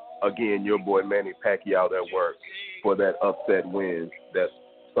 again, your boy Manny Pacquiao that work for that upset win that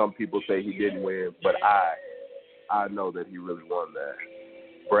some people say he didn't win, but I know that he really won that.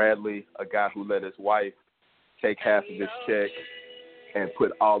 Bradley, a guy who let his wife take half of his check and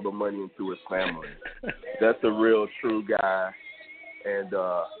put all the money into his family. That's a real true guy, and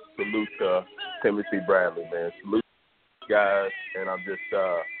salute to Timothy Bradley, man. Salute to guys, and I'm just,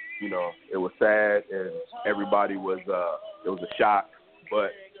 it was sad, and everybody was, it was a shock,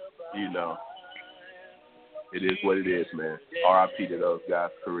 but, it is what it is, man. R.I.P. to those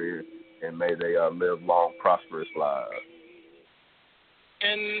guys' careers, and may they live long, prosperous lives.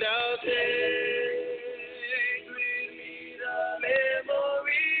 And I'll take with me the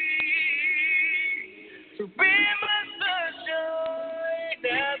memory to be my sunshine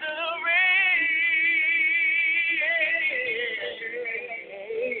and the rain.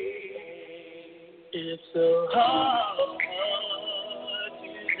 It's so hard to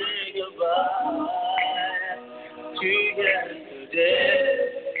say. goodbye to yesterday.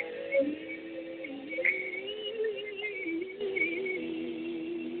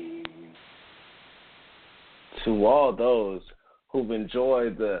 To all those who've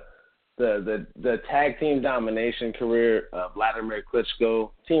enjoyed the tag team domination career of Vladimir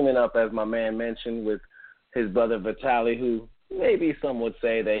Klitschko, teaming up, as my man mentioned, with his brother Vitaly, who maybe some would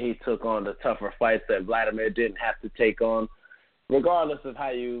say that he took on the tougher fights that Vladimir didn't have to take on. Regardless of how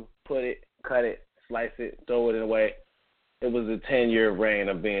you put it, cut it, slice it, throw it away, it was a 10-year reign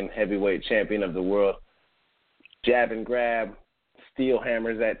of being heavyweight champion of the world. Jab and grab, steel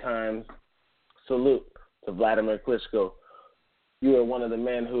hammers at times. Salute to Vladimir Klitschko. You are one of the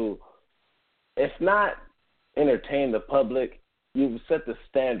men who, if not entertain the public, you've set the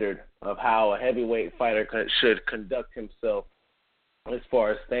standard of how a heavyweight fighter should conduct himself as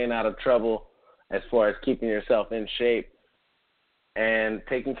far as staying out of trouble, as far as keeping yourself in shape, and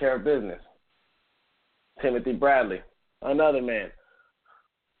taking care of business. Timothy Bradley, another man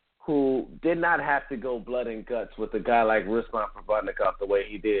who did not have to go blood and guts with a guy like Ruslan Provodnikov the way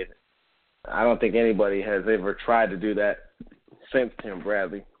he did. I don't think anybody has ever tried to do that since Tim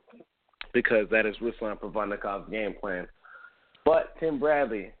Bradley, because that is Ruslan Provodnikov's game plan. But Tim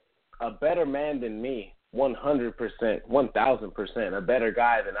Bradley, a better man than me, 100%, 1,000%, a better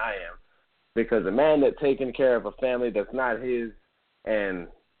guy than I am, because a man that's taking care of a family that's not his and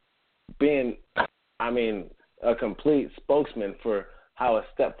being, a complete spokesman for how a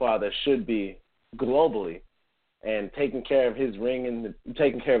stepfather should be globally, and taking care of his ring and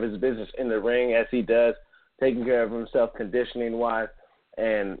taking care of his business in the ring as he does, taking care of himself conditioning-wise,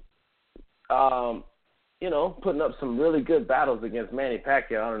 and, putting up some really good battles against Manny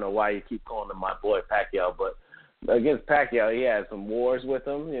Pacquiao. I don't know why you keep calling him my boy Pacquiao, but against Pacquiao, he had some wars with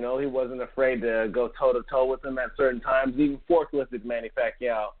him. He wasn't afraid to go toe-to-toe with him at certain times, even forklifted Manny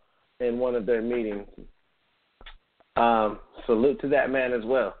Pacquiao in one of their meetings. Salute to that man as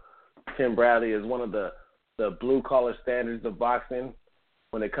well. Tim Bradley is one of the blue-collar standards of boxing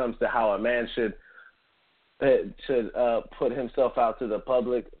when it comes to how a man should put himself out to the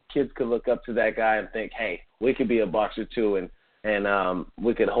public. Kids could look up to that guy and think, hey, we could be a boxer too, and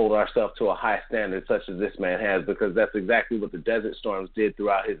we could hold ourselves to a high standard such as this man has, because that's exactly what the Desert Storms did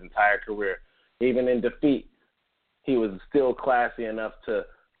throughout his entire career. Even in defeat, he was still classy enough to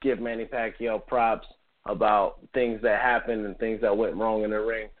give Manny Pacquiao props about things that happened and things that went wrong in the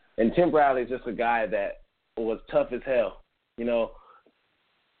ring. And Tim Bradley's just a guy that was tough as hell.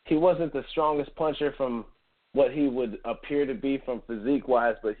 He wasn't the strongest puncher from what he would appear to be from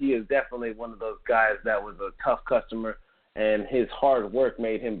physique-wise, but he is definitely one of those guys that was a tough customer, and his hard work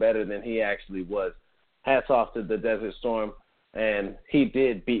made him better than he actually was. Hats off to the Desert Storm, and he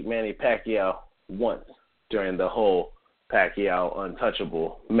did beat Manny Pacquiao once during the whole Pacquiao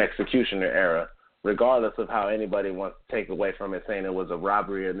untouchable Mexicutioner era, regardless of how anybody wants to take away from it, saying it was a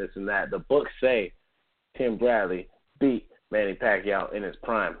robbery and this and that. The books say Tim Bradley beat Manny Pacquiao in his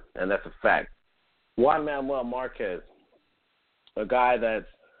prime, and that's a fact. Juan Manuel Marquez, a guy that's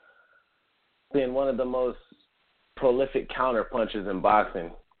been one of the most prolific counter punchers in boxing,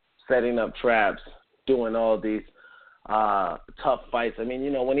 setting up traps, doing all these tough fights.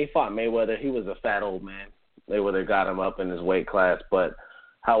 When he fought Mayweather, he was a fat old man. Mayweather got him up in his weight class, but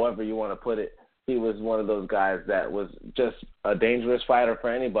however you want to put it, he was one of those guys that was just a dangerous fighter for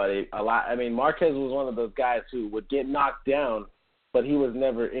anybody. Marquez was one of those guys who would get knocked down, but he was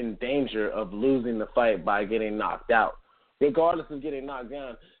never in danger of losing the fight by getting knocked out. Regardless of getting knocked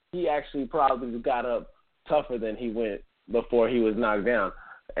down, he actually probably got up tougher than he went before he was knocked down.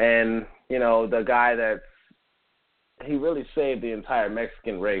 And, the guy he really saved the entire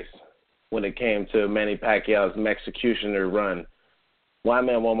Mexican race when it came to Manny Pacquiao's Mexicutioner run. Juan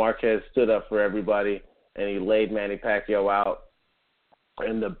Manuel Marquez stood up for everybody, and he laid Manny Pacquiao out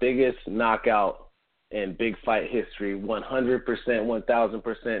in the biggest knockout in big fight history, 100%,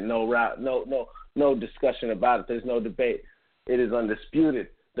 1,000%, no discussion about it. There's no debate. It is undisputed.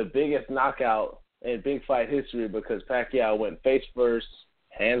 The biggest knockout in big fight history, because Pacquiao went face first,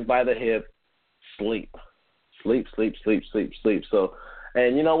 hands by the hip, sleep. So,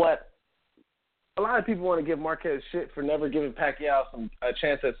 and you know what? A lot of people want to give Marquez shit for never giving Pacquiao a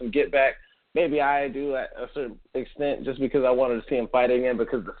chance at some get back. Maybe I do at a certain extent, just because I wanted to see him fight again,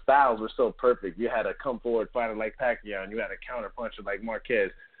 because the styles were so perfect. You had a come forward fighter like Pacquiao, and you had a counter puncher like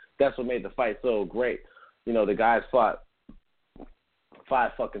Marquez. That's what made the fight so great. The guys fought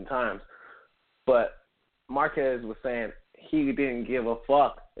 5 fucking times. But Marquez was saying he didn't give a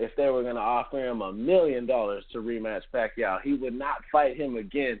fuck if they were going to offer him $1 million to rematch Pacquiao. He would not fight him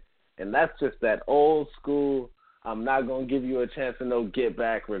again. And that's just that old school I'm not going to give you a chance to no get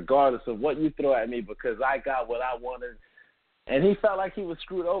back regardless of what you throw at me because I got what I wanted. And he felt like he was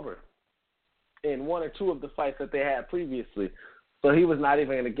screwed over in one or two of the fights that they had previously. So he was not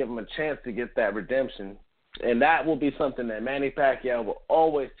even going to give him a chance to get that redemption. And that will be something that Manny Pacquiao will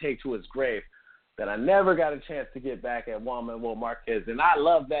always take to his grave, that I never got a chance to get back at Juan Manuel Marquez. And I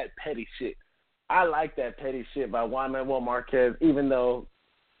love that petty shit. I like that petty shit by Juan Manuel Marquez, even though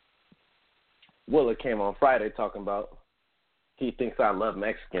Willa came on Friday talking about he thinks I love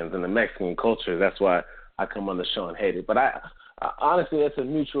Mexicans and the Mexican culture. That's why I come on the show and hate it. But I honestly, that's a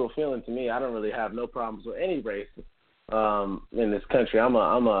mutual feeling to me. I don't really have no problems with any race in this country. I'm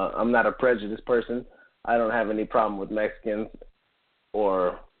not a prejudiced person. I don't have any problem with Mexicans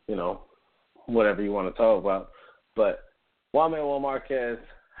or, whatever you want to talk about. But Juan Manuel Marquez,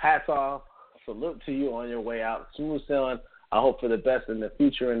 hats off. Salute to you on your way out. Smooth sailing. I hope for the best in the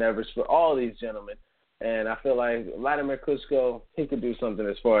future endeavors for all these gentlemen. And I feel like Vladimir Klitschko, he could do something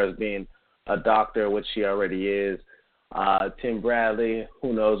as far as being a doctor, which he already is. Tim Bradley,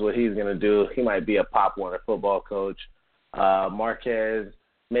 who knows what he's going to do. He might be a Pop Warner football coach. Marquez,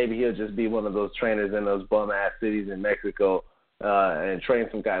 maybe he'll just be one of those trainers in those bum-ass cities in Mexico and train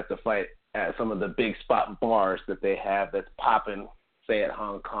some guys to fight at some of the big spot bars that they have that's popping, say, at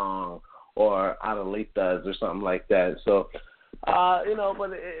Hong Kong or Adelitas or something like that. So, but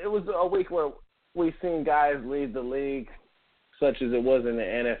it was a week where we've seen guys leave the league, such as it was in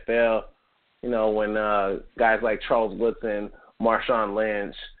the NFL, when guys like Charles Woodson, Marshawn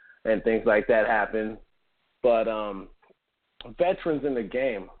Lynch, and things like that happen. But veterans in the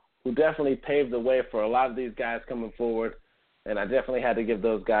game who definitely paved the way for a lot of these guys coming forward, and I definitely had to give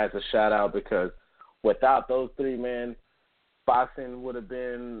those guys a shout-out because without those three men, boxing would have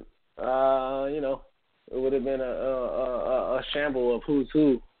been it would have been a shamble of who's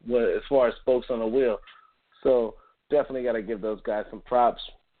who as far as spokes on a wheel. So definitely got to give those guys some props,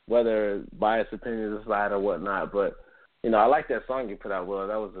 whether biased opinions aside or whatnot. But, I like that song you put out, Will.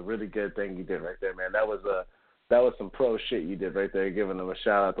 That was a really good thing you did right there, man. That was some pro shit you did right there, giving them a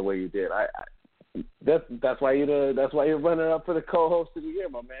shout-out the way you did. That's why you're running up for the co-host of the year,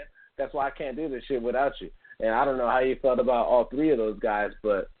 my man. That's why I can't do this shit without you. And I don't know how you felt about all three of those guys,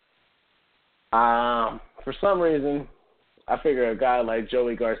 but for some reason, I figure a guy like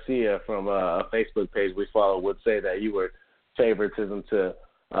Joey Garcia from a Facebook page we follow would say that you were favoritism to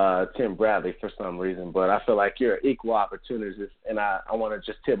Tim Bradley for some reason. But I feel like you're an equal opportunist, and I want to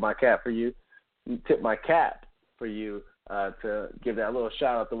just tip my cap for you to give that little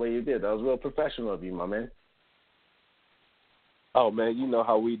shout-out the way you did. That was real professional of you, my man. Oh, man, you know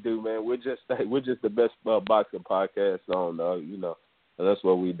how we do, man. We're just the best boxing podcast on, and that's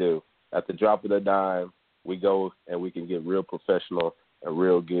what we do. At the drop of the dime, we go and we can get real professional and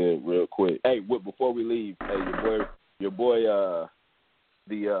real good, real quick. Hey, before we leave, hey, your boy,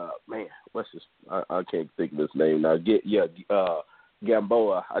 man, what's his? I can't think of his name now.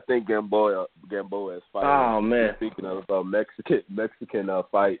 Gamboa. I think Gamboa is fighting. Oh man! Speaking of Mexican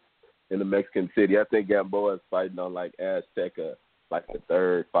fights in the Mexican city, I think Gamboa is fighting on like Azteca, like the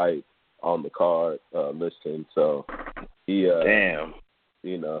third fight on the card listing. So he, damn,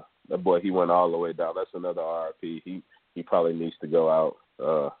 that boy, he went all the way down. That's another RIP. He probably needs to go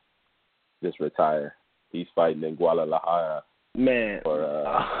out, just retire. He's fighting in Guadalajara, man, or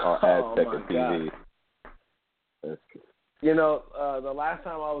on Azteca TV. The last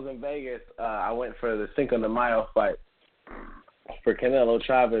time I was in Vegas, I went for the Cinco de Mayo fight for Canelo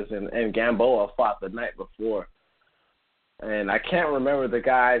Chavez, and Gamboa fought the night before. And I can't remember the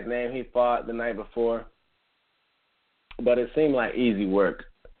guy's name he fought the night before, but it seemed like easy work.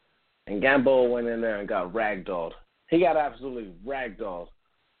 And Gamboa went in there and got ragdolled. He got absolutely ragdolled.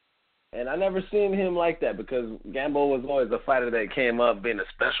 And I never seen him like that because Gamboa was always a fighter that came up being a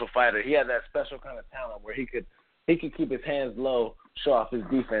special fighter. He had that special kind of talent where he could keep his hands low, show off his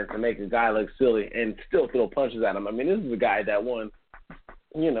defense, and make a guy look silly and still throw punches at him. I mean, this is a guy that won,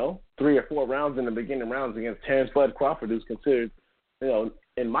 3 or 4 rounds in the beginning rounds against Terrence Bud Crawford, who's considered,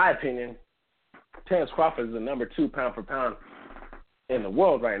 in my opinion, Terrence Crawford is the number 2 pound for pound in the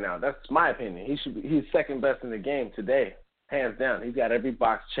world right now. That's my opinion. He's second best in the game today, hands down. He's got every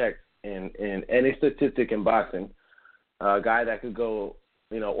box checked in any statistic in boxing. A guy that could go,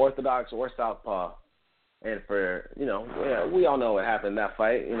 orthodox or southpaw. And for, we all know what happened in that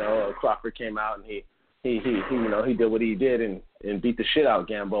fight. Crawford came out and he did what he did and beat the shit out of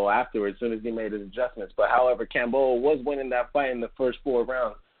Gamboa afterwards as soon as he made his adjustments. But however, Gamboa was winning that fight in the first 4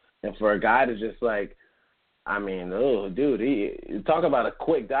 rounds. And for a guy to just talk about a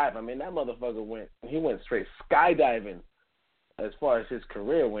quick dive. I mean, that motherfucker went straight skydiving as far as his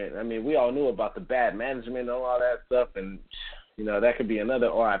career went, I mean, we all knew about the bad management and all that stuff, and, you know, that could be another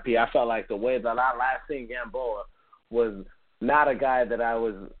RIP. I felt like the way that I last seen Gamboa was not a guy that I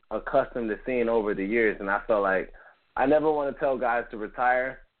was accustomed to seeing over the years, and I felt like I never want to tell guys to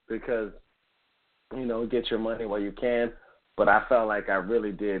retire because, you know, get your money while you can, but I felt like I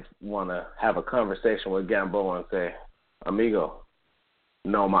really did want to have a conversation with Gamboa and say, amigo,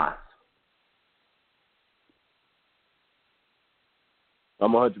 no mas.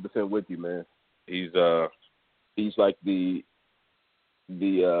 I'm 100% with you, man. He's like the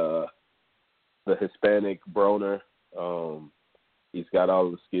Hispanic Broner. He's got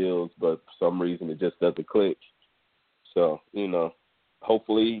all the skills, but for some reason it just doesn't click. So, you know,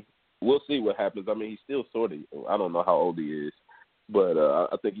 hopefully we'll see what happens. I mean, he's still sort of, I don't know how old he is, but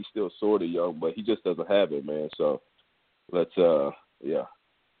I think he's still sort of young, but he just doesn't have it, man. So let's, so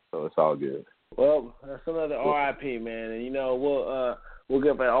it's all good. Well, that's another RIP, man. And, you know, we'll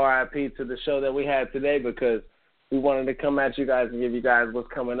give an RIP to the show that we had today because we wanted to come at you guys and give you guys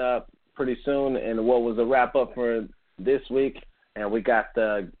what's coming up pretty soon and what was a wrap-up for this week. And we got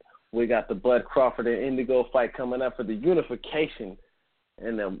the Bud Crawford and Indigo fight coming up for the unification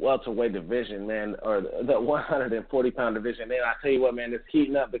in the welterweight division, man, or the 140-pound division. Man, I tell you what, man, it's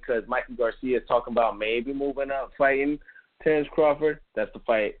heating up because Mikey Garcia is talking about maybe moving up, fighting Terrence Crawford. That's the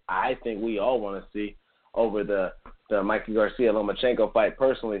fight I think we all want to see over the Mikey Garcia-Lomachenko fight,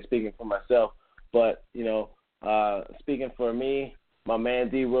 personally speaking for myself. But, you know, speaking for me, my man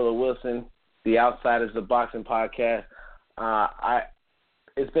D. Willa Wilson, the Outsiders of Boxing podcast,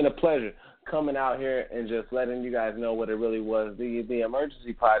 it's been a pleasure coming out here and just letting you guys know what it really was. The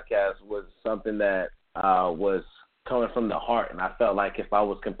emergency podcast was something that was coming from the heart, and I felt like if I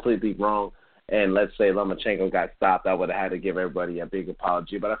was completely wrong and let's say Lomachenko got stopped, I would have had to give everybody a big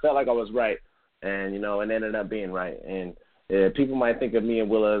apology. But I felt like I was right, and, you know, it ended up being right. And people might think of me and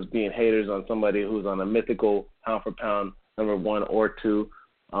Willa as being haters on somebody who's on a mythical pound-for-pound number 1 or 2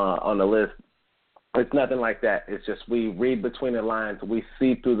 on the list. It's nothing like that. It's just we read between the lines, we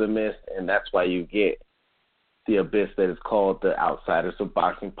see through the mist, and that's why you get the abyss that is called the Outsiders of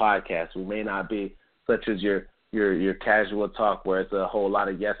Boxing podcast. We may not be such as your casual talk where it's a whole lot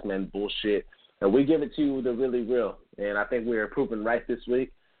of yes men bullshit, and we give it to you the really real. And I think we are proven right this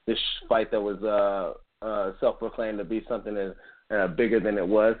week. This fight that was self-proclaimed to be something that bigger than it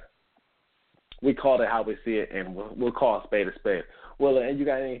was. We called it how we see it, and we'll call a spade a spade. Willa, and you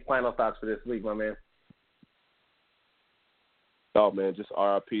got any final thoughts for this week, my man? Oh, man, just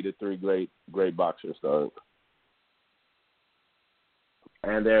RIP to 3 great boxers, dog.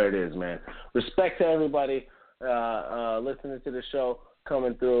 And there it is, man. Respect to everybody listening to the show,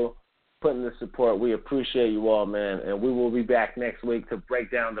 coming through, putting the support. We appreciate you all, man. And we will be back next week to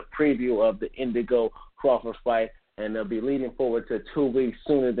break down the preview of the Indigo Crawford fight. And they'll be leading forward to 2 weeks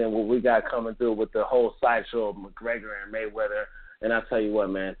sooner than what we got coming through with the whole sideshow of McGregor and Mayweather. And I'll tell you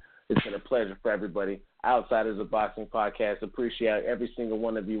what, man, it's been a pleasure for everybody. Outsiders of Boxing podcast, appreciate every single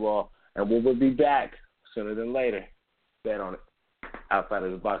one of you all. And we will be back sooner than later. Bet on it.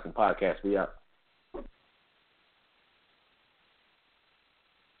 Outsiders of Boxing podcast, we out.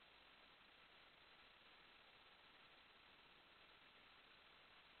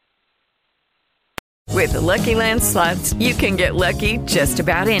 With the Lucky Land Slots, you can get lucky just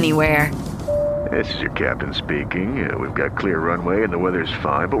about anywhere. This is your captain speaking. We've got clear runway and the weather's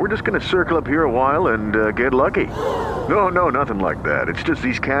fine, but we're just going to circle up here a while and get lucky. No, nothing like that. It's just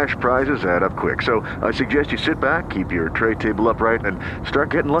these cash prizes add up quick. So I suggest you sit back, keep your tray table upright, and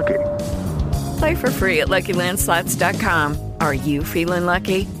start getting lucky. Play for free at LuckyLandSlots.com. Are you feeling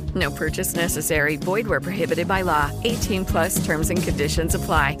lucky? No purchase necessary. Void where prohibited by law. 18+ terms and conditions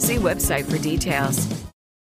apply. See website for details.